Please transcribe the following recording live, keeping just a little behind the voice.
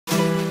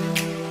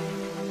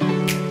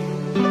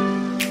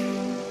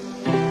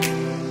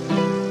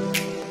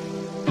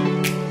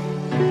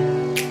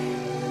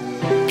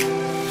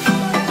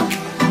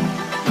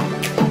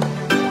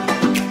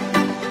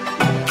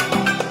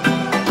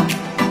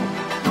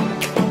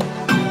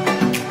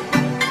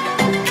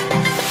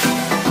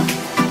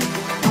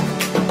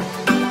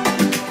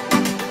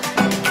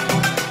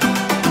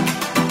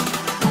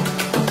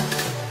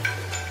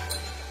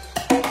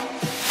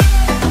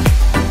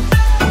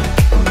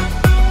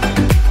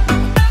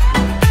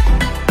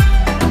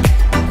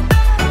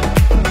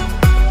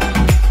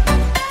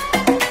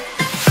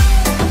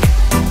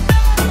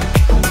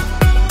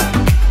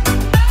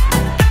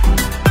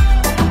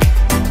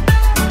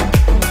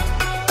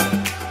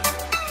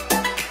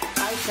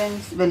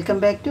friends, welcome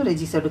back to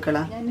Regis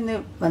Adukala. ഞാൻ ഇന്ന്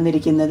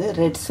വന്നിരിക്കുന്നത്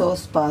റെഡ്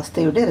സോസ്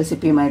പാസ്തയുടെ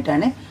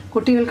റെസിപ്പിയുമായിട്ടാണ്.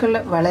 കുട്ടികൾക്കുള്ള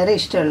വളരെ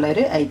ഇഷ്ടമുള്ള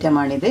ഒരു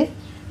ഐറ്റമാണിത്.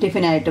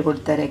 ടിഫിൻ ആയിട്ട്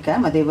കൊടുത്തരക്കാം,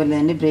 അതേപോലെ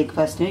തന്നെ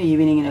ബ്രേക്ക്ഫാസ്റ്റിനും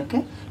ഈവനിങ്ങിനൊക്കെ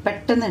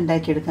പെട്ടെന്ന്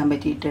ഉണ്ടാക്കിയെടുക്കാൻ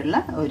പറ്റിയിട്ടുള്ള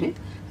ഒരു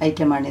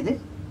ഐറ്റമാണിത്.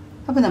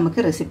 അപ്പോൾ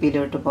നമുക്ക്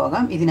റെസിപ്പിയിലോട്ട്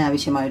പോകാം.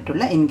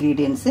 ഇതിനാവശ്യമായിട്ടുള്ള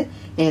ഇൻഗ്രീഡിയൻസ്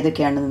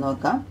ഏതൊക്കെയാണെന്ന്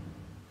നോക്കാം.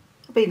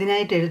 അപ്പോൾ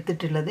ഇതിനായിട്ട്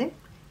എടുത്തിട്ടുള്ളത്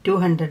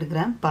 200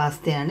 ഗ്രാം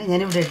പാസ്തയാണ്.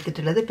 ഞാനിവിടെ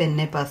എടുത്തിട്ടുള്ളത്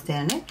പെന്നെ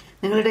പാസ്തയാണ്.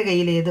 നിങ്ങളുടെ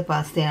കയ്യിൽ ഏത്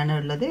പാസ്തയാണ്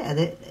ഉള്ളത്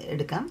അത്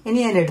എടുക്കാം. ഇനി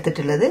ഞാൻ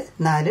എടുത്തിട്ടുള്ളത്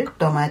 4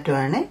 ടൊമാറ്റോ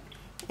ആണ്.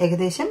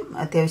 ഏകദേശം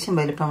അത്യാവശ്യം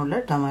വലുപ്പമുള്ള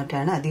ടൊമാറ്റോ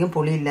ആണ്, അധികം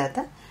പുളിയില്ലാത്ത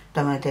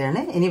ടൊമാറ്റോ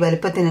ആണ്. ഇനി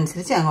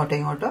വലുപ്പത്തിനനുസരിച്ച് അങ്ങോട്ടോ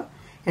ഇങ്ങോട്ടോ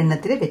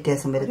എണ്ണത്തിൽ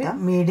വ്യത്യാസം വരുത്താം.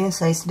 മീഡിയം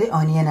സൈസ്ഡ്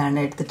ഓനിയൻ ആണ്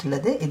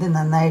എടുത്തിട്ടുള്ളത്. ഇത്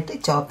നന്നായിട്ട്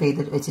ചോപ്പ്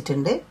ചെയ്ത്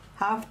വെച്ചിട്ടുണ്ട്.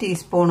 1/2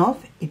 teaspoon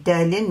of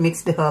Italian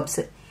mixed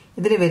herbs.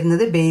 ഇതിൽ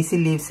വരുന്നത്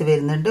ബേസിൽ ലീവ്സ്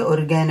വരുന്നുണ്ട്,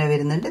 ഒർഗാനോ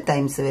വരുന്നുണ്ട്,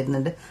 തൈംസ്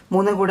വരുന്നുണ്ട്.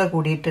 മൂന്നും കൂടെ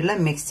കൂടിയിട്ടുള്ള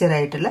മിക്സ്ചർ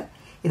ആയിട്ടുള്ള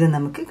ഇത്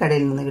നമുക്ക്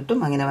കടയിൽ നിന്ന് കിട്ടും,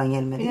 അങ്ങനെ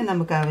വാങ്ങിയാൽ മതി. പിന്നെ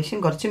നമുക്ക് ആവശ്യം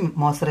കുറച്ച്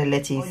മോസറല്ല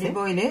ചീസ്. ഒലിവ്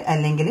ഓയിൽ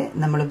അല്ലെങ്കിൽ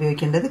നമ്മൾ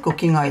ഉപയോഗിക്കേണ്ടത്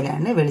കുക്കിംഗ്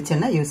ഓയിലാണ്,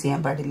 വെളിച്ചെണ്ണ യൂസ്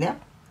ചെയ്യാൻ പാടില്ല.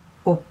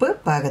 ഉപ്പ്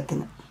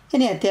പാകത്തിന്.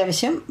 ഇനി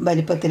അത്യാവശ്യം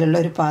വലിപ്പത്തിലുള്ള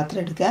ഒരു പാത്രം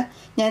എടുക്കുക.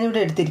 ഞാനിവിടെ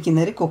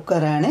എടുത്തിരിക്കുന്ന ഒരു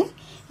കുക്കറാണ്.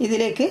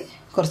 ഇതിലേക്ക്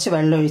കുറച്ച്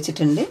വെള്ളം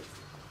ഒഴിച്ചിട്ടുണ്ട്.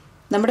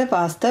 നമ്മുടെ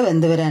പാസ്ത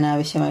വെന്ത് വരാൻ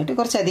ആവശ്യമായിട്ട്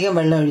കുറച്ചധികം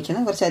വെള്ളം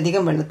ഒഴിക്കണം.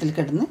 കുറച്ചധികം വെള്ളത്തിൽ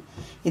കിടന്ന്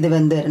ഇത്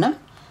വെന്ത് വരണം.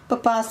 അപ്പോൾ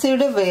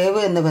പാസ്തയുടെ വേവ്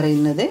എന്ന്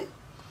പറയുന്നത്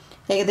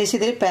ഏകദേശം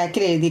ഇതിൽ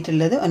പാക്കിൽ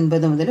എഴുതിയിട്ടുള്ളത്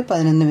 9 മുതൽ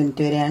 11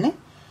 മിനിറ്റ് വരെയാണ്.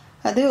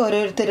 അത്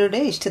ഓരോരുത്തരുടെ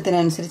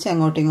ഇഷ്ടത്തിനനുസരിച്ച്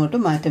അങ്ങോട്ടും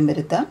ഇങ്ങോട്ടും മാറ്റം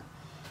വരുത്താം.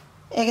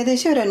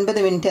 ഏകദേശം ഒരു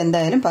 9 മിനിറ്റ്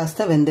എന്തായാലും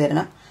പാസ്ത വെന്ത്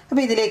വരണം.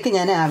 അപ്പോൾ ഇതിലേക്ക്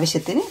ഞാൻ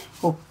ആവശ്യത്തിന്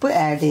ഉപ്പ്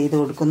ആഡ് ചെയ്ത്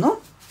കൊടുക്കുന്നു.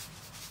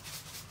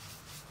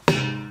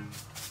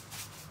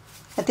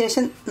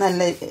 അത്യാവശ്യം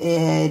നല്ല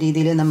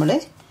രീതിയിൽ നമ്മൾ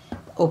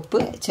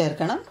ഉപ്പ്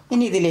ചേർക്കണം.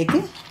 ഇനി ഇതിലേക്ക്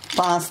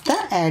പാസ്ത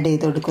ആഡ്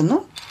ചെയ്ത് കൊടുക്കുന്നു.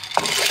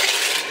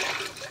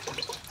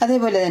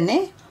 അതേപോലെ തന്നെ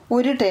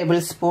 1 ടേബിൾ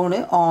സ്പൂൺ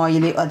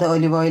ഓയിൽ, അത്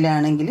ഒലിവ്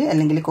ഓയിലാണെങ്കിൽ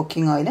അല്ലെങ്കിൽ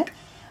കുക്കിംഗ് ഓയിൽ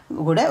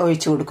കൂടെ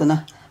ഒഴിച്ചു കൊടുക്കുന്നു.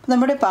 അപ്പോൾ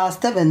നമ്മുടെ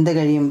പാസ്ത വെന്ത്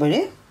കഴിയുമ്പോൾ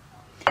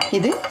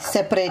ഇത്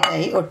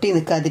സെപ്പറേറ്റായി ഒട്ടി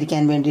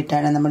നിൽക്കാതിരിക്കാൻ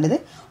വേണ്ടിയിട്ടാണ് നമ്മളിത്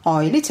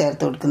ഓയിൽ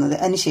ചേർത്ത് കൊടുക്കുന്നത്.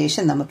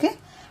 അതിനുശേഷം നമുക്ക്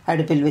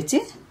അടുപ്പിൽ വെച്ച്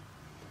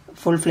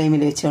ഫുൾ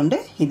ഫ്ലെയിമിൽ വെച്ചുകൊണ്ട്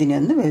ഇതിനെ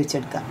ഒന്ന്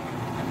വേവിച്ചെടുക്കാം.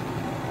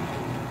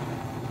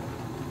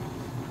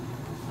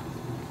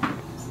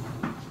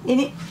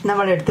 ഇനി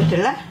നമ്മൾ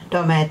എടുത്തിട്ടുള്ള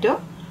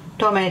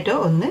ടൊമാറ്റോ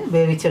ഒന്ന്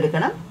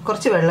വേവിച്ചെടുക്കണം.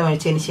 കുറച്ച് വെള്ളം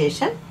ഒഴിച്ചതിന്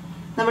ശേഷം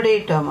നമ്മുടെ ഈ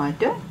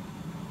ടൊമാറ്റോ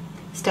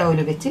സ്റ്റൗവിൽ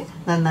വെച്ച്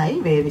നന്നായി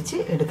വേവിച്ച്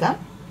എടുക്കാം.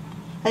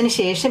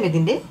 അതിനുശേഷം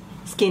ഇതിൻ്റെ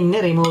സ്കിന്ന്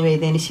റിമൂവ്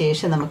ചെയ്തതിന്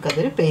ശേഷം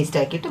നമുക്കതൊരു പേസ്റ്റ്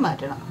ആക്കിയിട്ട്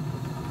മാറ്റണം.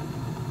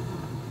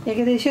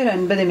 ഏകദേശം ഒരു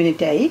 9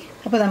 മിനിറ്റ് ആയി.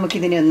 അപ്പോൾ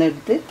നമുക്കിതിനെ ഒന്ന്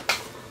എടുത്ത്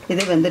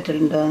ഇത്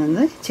വെന്തിട്ടുണ്ടോ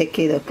എന്ന് ചെക്ക്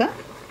ചെയ്ത് വെക്കാം.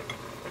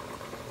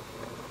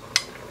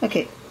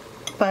 ഓക്കെ,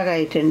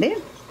 പാകമായിട്ടുണ്ട്.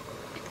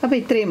 അപ്പോൾ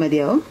ഇത്രയും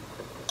മതിയാവും.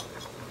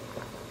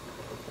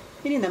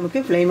 ഇനി നമുക്ക്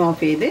ഫ്ലെയിം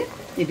ഓഫ് ചെയ്ത്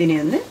ഇതിനെ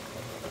ഒന്ന്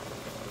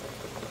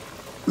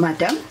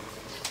മാറ്റാം.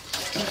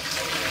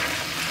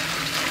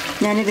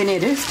 ഞാനിതിനെ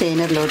ഒരു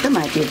സ്റ്റെയിനറിലോട്ട്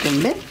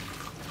മാറ്റിയിട്ടുണ്ട്.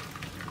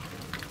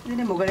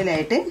 ഇതിന്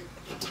മുകളിലായിട്ട്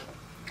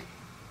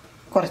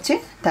കുറച്ച്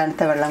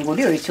തണുത്ത വെള്ളം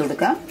കൂടി ഒഴിച്ചു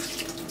കൊടുക്കാം.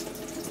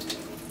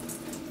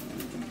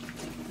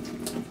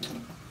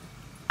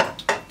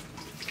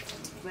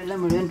 വെള്ളം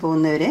മുഴുവൻ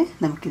പോകുന്നവരെ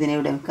നമുക്കിതിനെ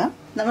ഇവിടെ വെക്കാം.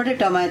 നമ്മുടെ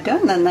ടൊമാറ്റോ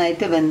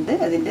നന്നായിട്ട് വെന്ത്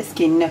അതിൻ്റെ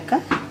സ്കിന്നൊക്കെ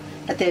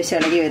അത്യാവശ്യം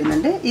ഇളകി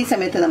വരുന്നുണ്ട്. ഈ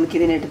സമയത്ത്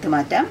നമുക്കിതിനെ എടുത്ത്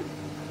മാറ്റാം.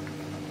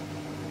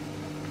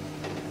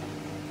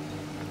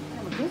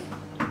 നമുക്ക്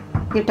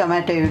ഈ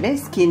ടൊമാറ്റോയുടെ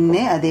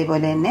സ്കിന്ന്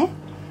അതേപോലെ തന്നെ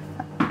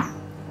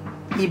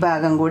ഈ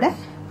ഭാഗം കൂടെ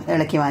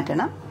ഇളക്കി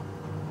മാറ്റണം.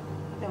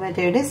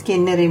 ടൊമാറ്റോയുടെ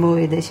സ്കിന്ന് റിമൂവ്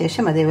ചെയ്ത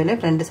ശേഷം അതേപോലെ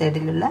ഫ്രണ്ട്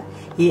സൈഡിലുള്ള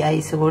ഈ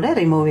ഐസ് കൂടെ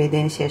റിമൂവ്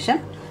ചെയ്തതിന് ശേഷം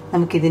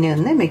നമുക്കിതിനെ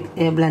ഒന്ന്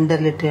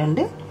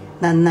ബ്ലെൻഡറിലിട്ടുകൊണ്ട്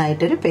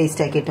നന്നായിട്ടൊരു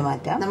പേസ്റ്റ് ആക്കിയിട്ട്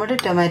മാറ്റാം. നമ്മുടെ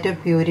ടൊമാറ്റോ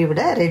പ്യൂരി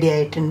ഇവിടെ റെഡി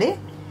ആയിട്ടുണ്ട്.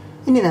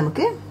 ഇനി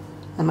നമുക്ക്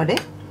നമ്മുടെ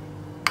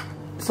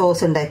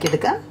സോസ്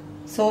ഉണ്ടാക്കിയെടുക്കാം.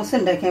 സോസ്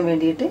ഉണ്ടാക്കാൻ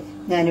വേണ്ടിയിട്ട്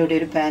ഞാനിവിടെ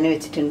ഒരു പാന്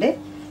വെച്ചിട്ടുണ്ട്.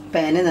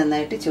 പാന്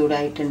നന്നായിട്ട്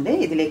ചൂടായിട്ടുണ്ട്.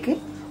 ഇതിലേക്ക്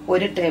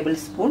 1 table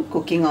spoon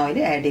cooking oil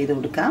add ചെയ്ത്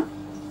കൊടുക്കാം.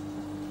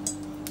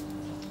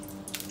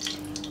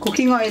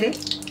 കുക്കിംഗ് ഓയിൽ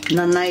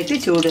നന്നായിട്ട്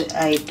ചൂട്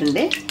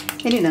ആയിട്ടുണ്ട്.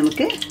 ഇനി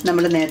നമുക്ക്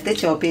നമ്മൾ നേരത്തെ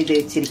ചോപ്പ് ചെയ്ത്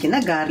വെച്ചിരിക്കുന്ന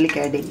ഗാർലിക്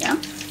ആഡ് ചെയ്യാം.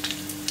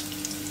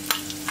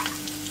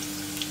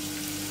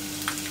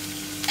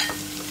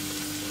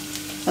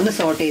 ഒന്ന്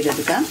സോട്ട്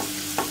ചെയ്തെടുക്കാം.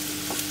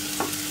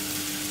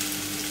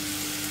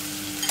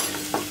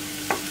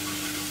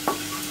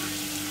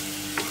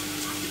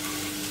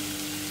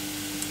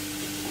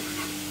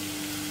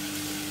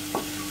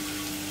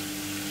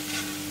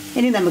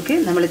 ഇനി നമുക്ക്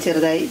നമ്മൾ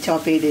ചെറുതായി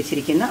ചോപ്പ് ചെയ്ത്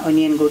വെച്ചിരിക്കുന്ന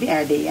ഒനിയൻ കൂടി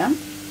ആഡ് ചെയ്യാം.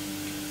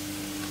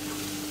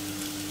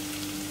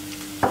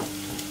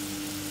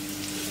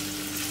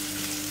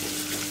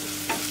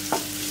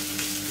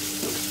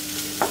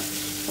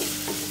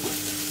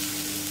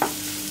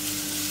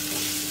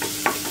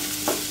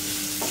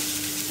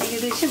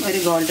 ഏകദേശം ഒരു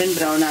ഗോൾഡൻ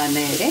ബ്രൗൺ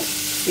ആകുന്നവരെ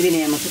ഇതിനെ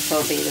നമുക്ക്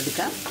സോട്ട്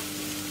ചെയ്തെടുക്കാം.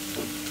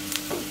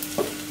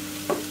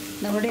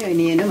 നമ്മുടെ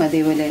ഒനിയനും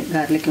അതേപോലെ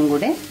ഗാർലിക്കും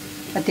കൂടെ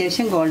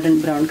അത്യാവശ്യം ഗോൾഡൻ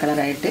ബ്രൗൺ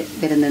കളറായിട്ട്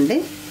വരുന്നുണ്ട്.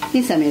 ഈ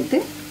സമയത്ത്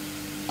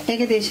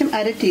ഏകദേശം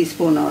 1/2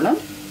 ടീസ്പൂണോളം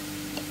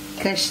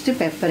ക്രഷ്ഡ്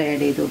പെപ്പർ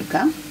ആഡ് ചെയ്ത്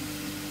കൊടുക്കാം.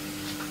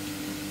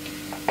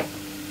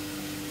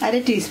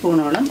 1/2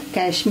 ടീസ്പൂണോളം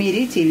കാശ്മീരി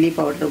ചില്ലി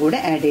പൗഡർ കൂടെ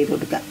ആഡ് ചെയ്ത്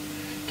കൊടുക്കാം.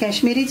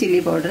 കാശ്മീരി ചില്ലി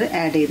പൗഡർ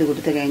ആഡ് ചെയ്ത്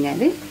കൊടുത്തു കഴിഞ്ഞാൽ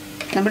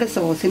നമ്മുടെ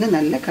സോസിന്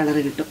നല്ല കളർ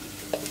കിട്ടും.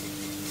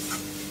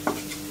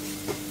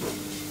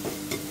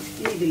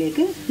 ഇനി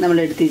ഇതിലേക്ക് നമ്മൾ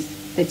എടുത്ത്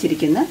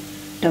വെച്ചിരിക്കുന്ന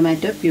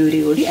ടൊമാറ്റോ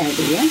പ്യൂരി കൂടി ആഡ്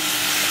ചെയ്യാം.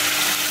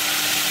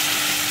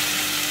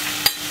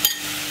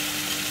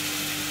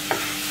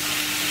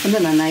 ഒന്ന്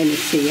നന്നായി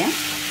മിക്സ് ചെയ്യാം.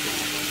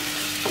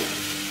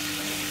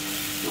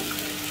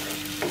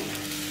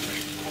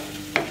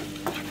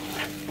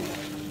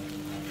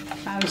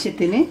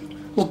 ആവശ്യത്തിന്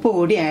ഉപ്പ്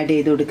കൂടി ആഡ്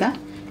ചെയ്ത് കൊടുക്കാം.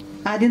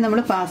 ആദ്യം നമ്മൾ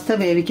പാസ്ത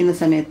വേവിക്കുന്ന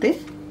സമയത്ത്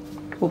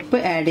ഉപ്പ്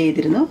ആഡ്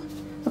ചെയ്തിരുന്നു.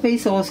 അപ്പോൾ ഈ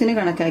സോസിന്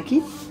കണക്കാക്കി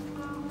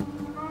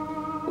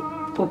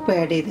ഉപ്പ്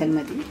ആഡ് ചെയ്താൽ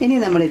മതി. ഇനി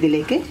നമ്മൾ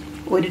ഇതിലേക്ക്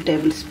 1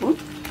 ടേബിൾ സ്പൂൺ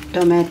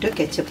ടൊമാറ്റോ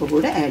കെച്ചപ്പ്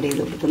കൂടെ ആഡ്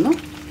ചെയ്ത് കൊടുക്കുന്നു.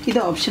 ഇത്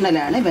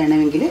ഓപ്ഷണലാണ്,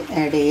 വേണമെങ്കിൽ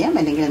ആഡ് ചെയ്യാം,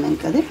 അല്ലെങ്കിൽ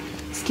നിങ്ങൾക്കത്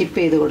സ്കിപ്പ്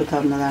ചെയ്ത്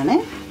കൊടുക്കാവുന്നതാണ്.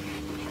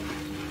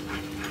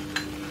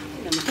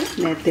 നമുക്ക്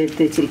നേരത്തെ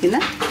എടുത്ത് വെച്ചിരിക്കുന്ന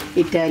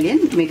ഇറ്റാലിയൻ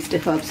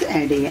മിക്സ്ഡ് ഹെർബ്സ്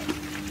ആഡ് ചെയ്യാം.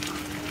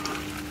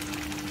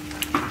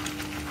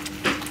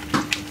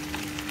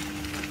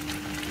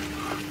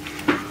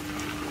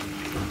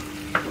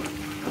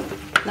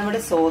 നമ്മുടെ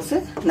സോസ്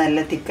നല്ല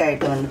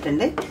തിക്കായിട്ട്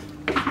വന്നിട്ടുണ്ട്.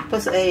 ഇപ്പോൾ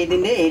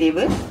ഇതിൻ്റെ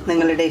എരിവ്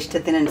നിങ്ങളുടെ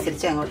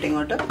ഇഷ്ടത്തിനനുസരിച്ച് അങ്ങോട്ടും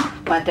ഇങ്ങോട്ടും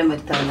മാറ്റം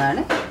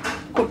വരുത്താവുന്നതാണ്.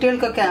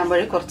 കുട്ടികൾക്കൊക്കെ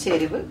ആകുമ്പോൾ കുറച്ച്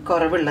എരിവ്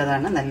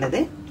കുറവുള്ളതാണ് നല്ലത്.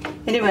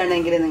 ഇനി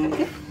വേണമെങ്കിൽ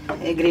നിങ്ങൾക്ക്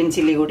ഗ്രീൻ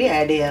ചില്ലി കൂടി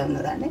ആഡ്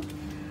ചെയ്യാവുന്നതാണ്.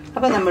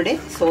 അപ്പോൾ നമ്മുടെ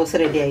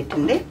സോസ് റെഡി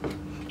ആയിട്ടുണ്ട്.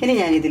 ഇനി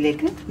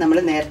ഞാനിതിലേക്ക് നമ്മൾ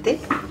നേരത്തെ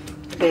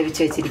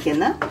വേവിച്ച്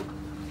വെച്ചിരിക്കുന്ന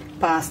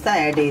പാസ്ത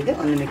ആഡ് ചെയ്ത്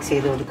ഒന്ന് മിക്സ്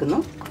ചെയ്ത് കൊടുക്കുന്നു.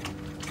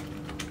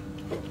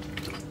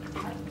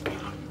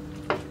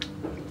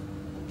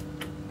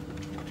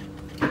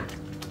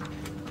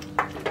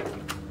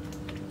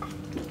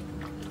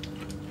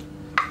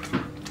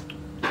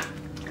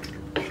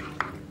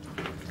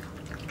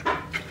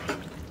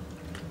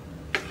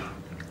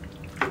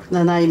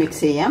 നന്നായി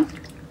മിക്സ് ചെയ്യാം.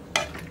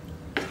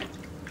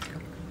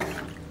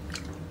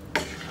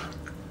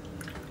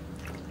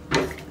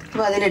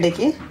 അപ്പോൾ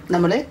അതിനിടയ്ക്ക്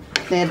നമ്മൾ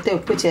നേരത്തെ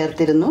ഉപ്പ്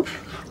ചേർത്തിരുന്നു.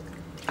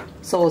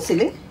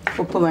 സോസിൽ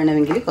ഉപ്പ്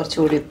വേണമെങ്കിൽ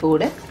കുറച്ചുകൂടി ഉപ്പ്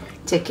കൂടെ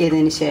ചെക്ക്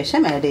ചെയ്തതിന്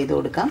ശേഷം ആഡ് ചെയ്ത്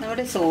കൊടുക്കാം.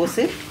 നമ്മുടെ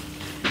സോസ്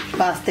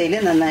പാസ്തയിൽ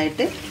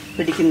നന്നായിട്ട്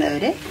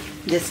പിടിക്കുന്നവരെ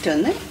ജസ്റ്റ്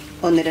ഒന്ന്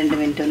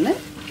 1-2 മിനിറ്റ് ഒന്ന്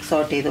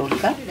സോട്ട് ചെയ്ത്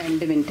കൊടുക്കാം.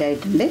 2 മിനിറ്റ്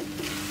ആയിട്ടുണ്ട്.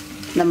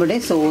 നമ്മുടെ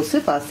സോസ്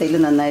പാസ്തയിൽ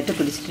നന്നായിട്ട്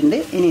പിടിച്ചിട്ടുണ്ട്.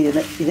 ഇനി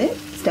ഇത്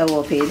സ്റ്റൗ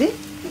ഓഫ് ചെയ്ത്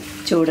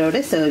ചൂടോടെ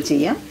സെർവ്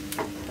ചെയ്യാം.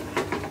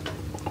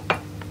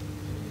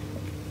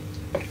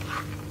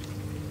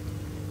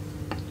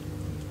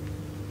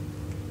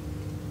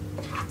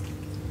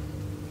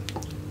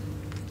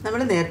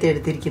 നമ്മൾ നേരത്തെ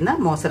എടുത്തിരിക്കുന്ന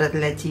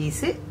മോസറല്ല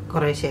ചീസ്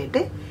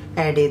കുറേശ്ശായിട്ട്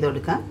ആഡ് ചെയ്ത്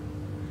കൊടുക്കാം.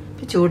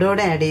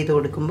 ചൂടോടെ ആഡ് ചെയ്ത്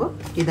കൊടുക്കുമ്പോൾ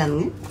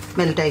ഇതങ്ങ്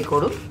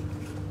മെൽറ്റായിക്കോളും.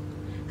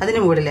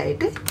 അതിന്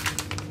മുകളിലായിട്ട്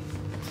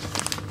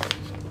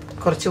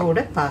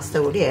കുറച്ചുകൂടെ പാസ്ത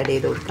കൂടി ആഡ്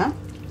ചെയ്ത് കൊടുക്കാം.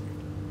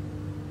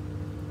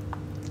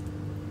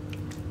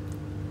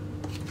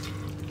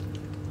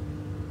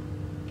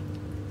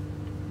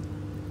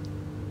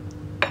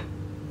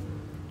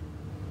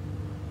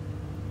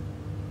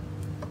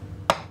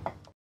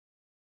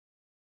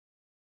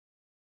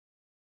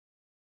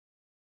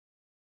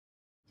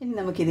 ഇനി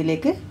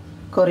നമുക്കിതിലേക്ക്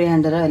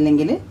കൊറിയാണ്ടറോ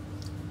അല്ലെങ്കിൽ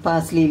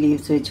പാസ്ലി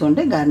ലീവ്സ്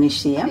വെച്ചുകൊണ്ട്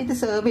ഗാർണിഷ് ചെയ്യാം. ഇത്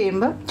സെർവ്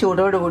ചെയ്യുമ്പോൾ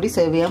ചൂടോടുകൂടി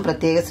സെർവ് ചെയ്യാൻ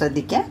പ്രത്യേകം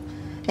ശ്രദ്ധിക്കാം,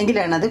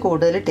 എങ്കിലാണ് അത്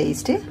കൂടുതൽ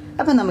ടേസ്റ്റ്.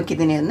 അപ്പോൾ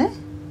നമുക്കിതിനെ ഒന്ന്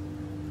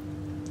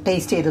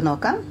ടേസ്റ്റ് ചെയ്ത്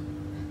നോക്കാം.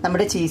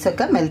 നമ്മുടെ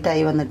ചീസൊക്കെ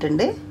മെൽറ്റായി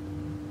വന്നിട്ടുണ്ട്.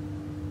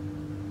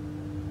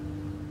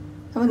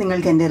 അപ്പോൾ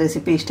നിങ്ങൾക്ക് എൻ്റെ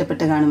റെസിപ്പി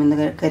ഇഷ്ടപ്പെട്ട്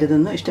കാണുമെന്ന്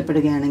കരുതുന്നു.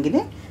 ഇഷ്ടപ്പെടുകയാണെങ്കിൽ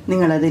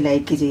നിങ്ങളത്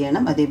ലൈക്ക്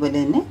ചെയ്യണം. അതേപോലെ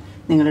തന്നെ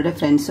നിങ്ങളുടെ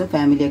ഫ്രണ്ട്സും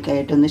ഫാമിലിയൊക്കെ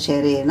ആയിട്ടൊന്ന്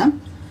ഷെയർ ചെയ്യണം.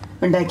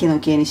 ഉണ്ടാക്കി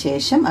നോക്കിയതിന്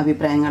ശേഷം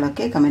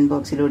അഭിപ്രായങ്ങളൊക്കെ കമൻറ്റ്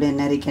ബോക്സിലൂടെ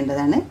എന്നെ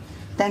അറിയിക്കേണ്ടതാണ്.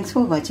 Thanks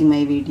for watching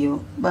my video.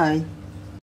 By.